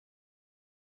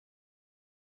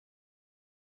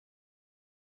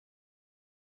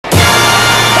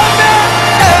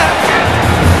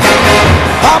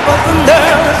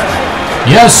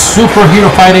Yes, superhero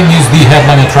fighting is the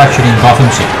headline attraction in Gotham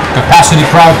City. Capacity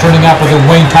crowd turning up at the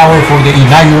Wayne Tower for the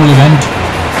inaugural event.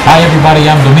 Hi everybody,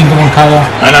 I'm Domingo Moncada.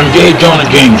 And I'm J. Jonah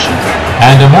Jameson.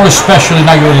 And a more special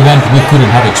inaugural event we couldn't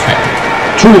have expected.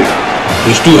 True,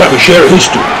 these two have a shared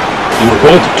history. They were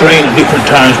both trained at different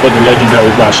times by the legendary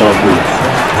Ra's al Ghul.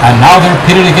 And now they're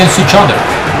pitted against each other.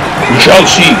 We shall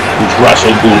see which Ra's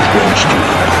al Ghul wins to.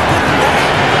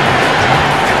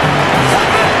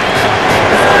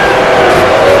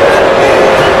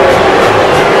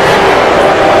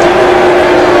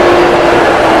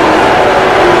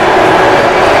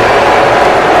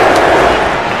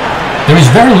 There is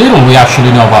very little we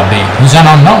actually know about Bane. He's an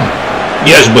unknown.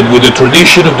 Yes, but with the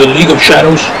tradition of the League of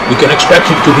Shadows, we can expect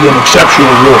him to be an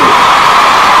exceptional warrior.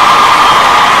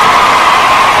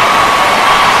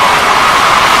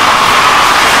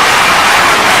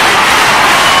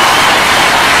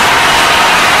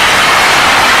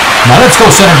 Now let's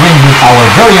go center ring with our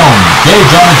very own J.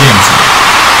 Jonah Jameson.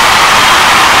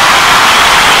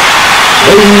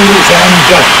 Ladies and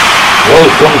gentlemen,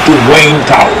 welcome to Wayne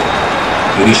Tower.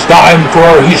 It is time for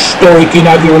our historic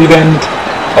inaugural event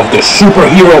of the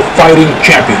Superhero Fighting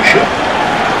Championship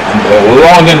and the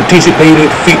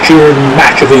long-anticipated featured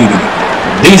match of the evening.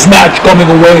 This match coming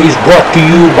away is brought to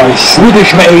you by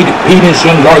Swedish-made penis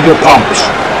enlarger pumps,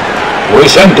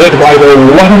 presented by the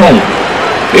one and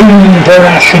only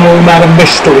International Man of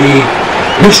Mystery,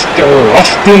 Mr.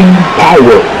 Austin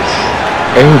Powers.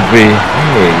 Oh,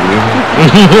 behave.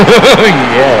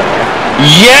 Yeah.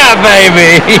 Yeah,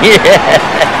 baby!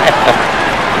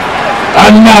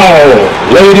 And now,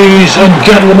 ladies and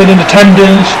gentlemen in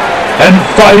attendance and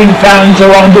fighting fans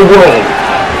around the world,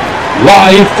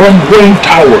 live from Wayne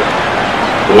Tower,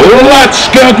 let's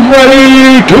get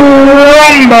ready to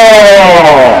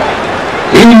rumble!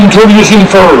 Introducing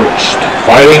first,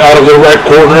 fighting out of the red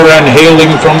corner and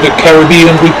hailing from the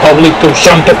Caribbean Republic of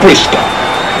Santa Prisca,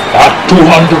 at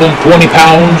 220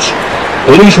 pounds,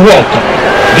 please welcome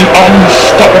the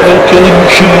unstoppable killing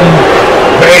machine,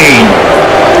 Bane.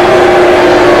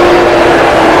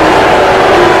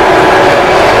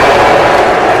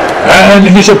 And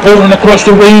his opponent across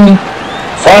the ring,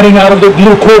 fighting out of the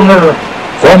blue corner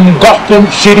from Gotham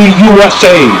City,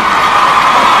 USA. 200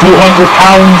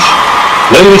 pounds,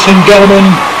 ladies and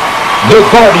gentlemen, the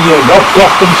guardian of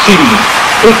Gotham City,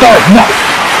 the Dark Knight,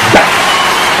 Bane.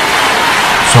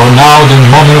 So now the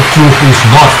moment of truth is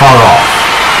not far off.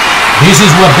 This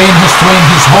is what Bane has trained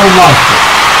his whole life for.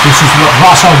 This is what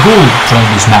Ra's al Ghul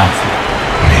trained his man for.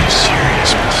 I made a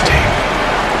serious mistake.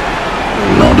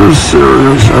 Not as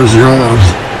serious as yours,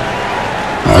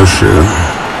 I fear.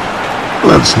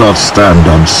 Let's not stand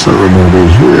on ceremony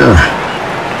here.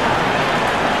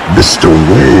 Mr.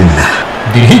 Wayne.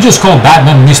 Did he just call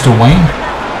Batman Mr. Wayne?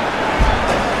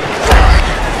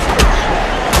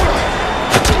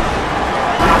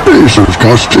 Peace has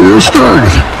cost you your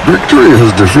strength. Victory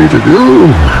has defeated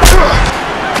you.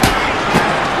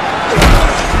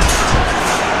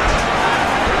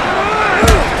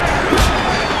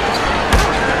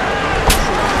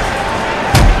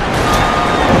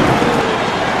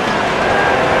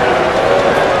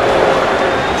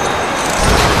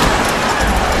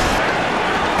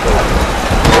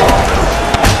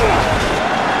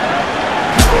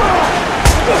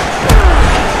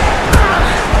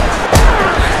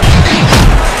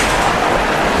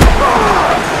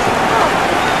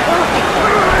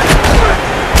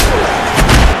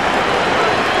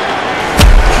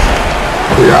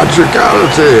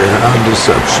 Theatricality and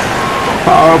deception.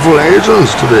 Powerful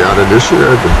agents to the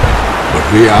uninitiated. But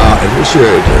we are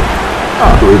initiated,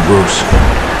 aren't we, Bruce?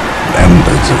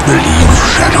 Members of the League of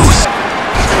Shadows.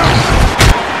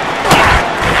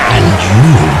 And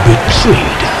you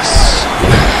betrayed us.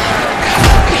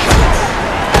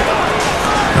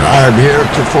 I'm here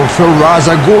to fulfill Ra's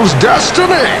al Ghul's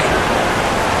destiny.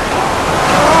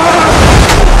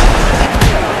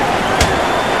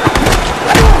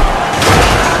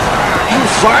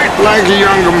 Fight like a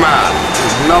younger man.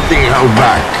 There's nothing held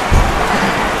back.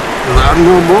 Is that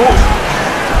noble?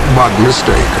 But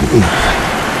mistaken.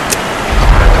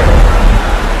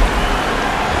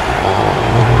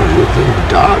 Oh, you think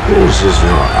darkness is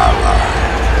your ally?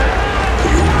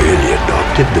 You merely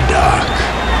adopted the dark.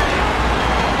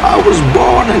 I was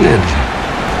born in it.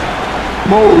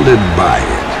 Molded by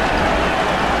it.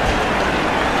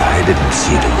 I didn't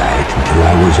see the light until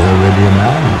I was already a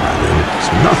man, brother. It's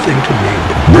nothing to me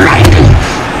but blinding.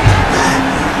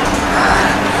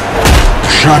 The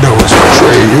shadows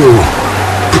betray you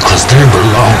because they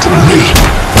belong to me.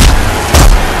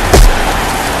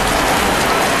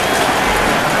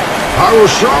 I will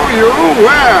show you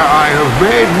where I have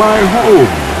made my home.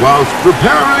 whilst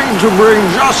preparing to bring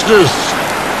justice.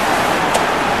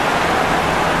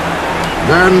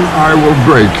 Then I will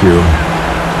break you.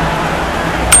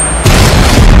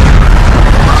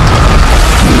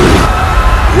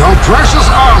 Your precious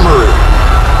armory,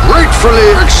 gratefully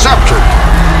accepted.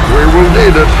 We will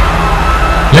need it.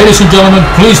 Ladies and gentlemen,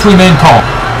 please remain calm.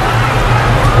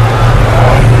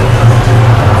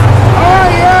 Ah,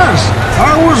 yes!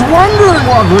 I was wondering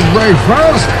what would break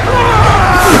first.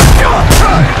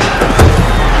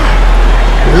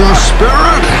 Your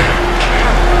spirit?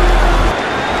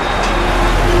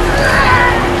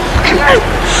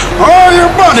 Oh,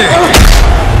 your body!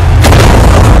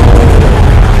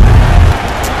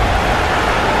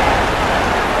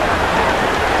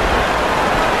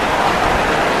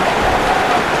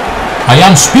 I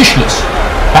am speechless.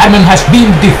 Batman has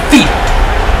been defeated.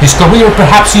 His career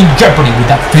perhaps in jeopardy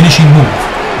with that finishing move.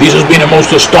 This has been a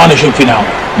most astonishing finale.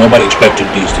 Nobody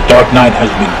expected this. The Dark Knight has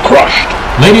been crushed.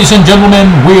 Ladies and gentlemen,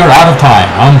 we are out of time.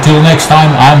 Until next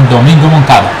time, I'm Domingo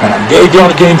Moncada. And I'm Gay John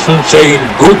Jameson saying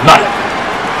good night.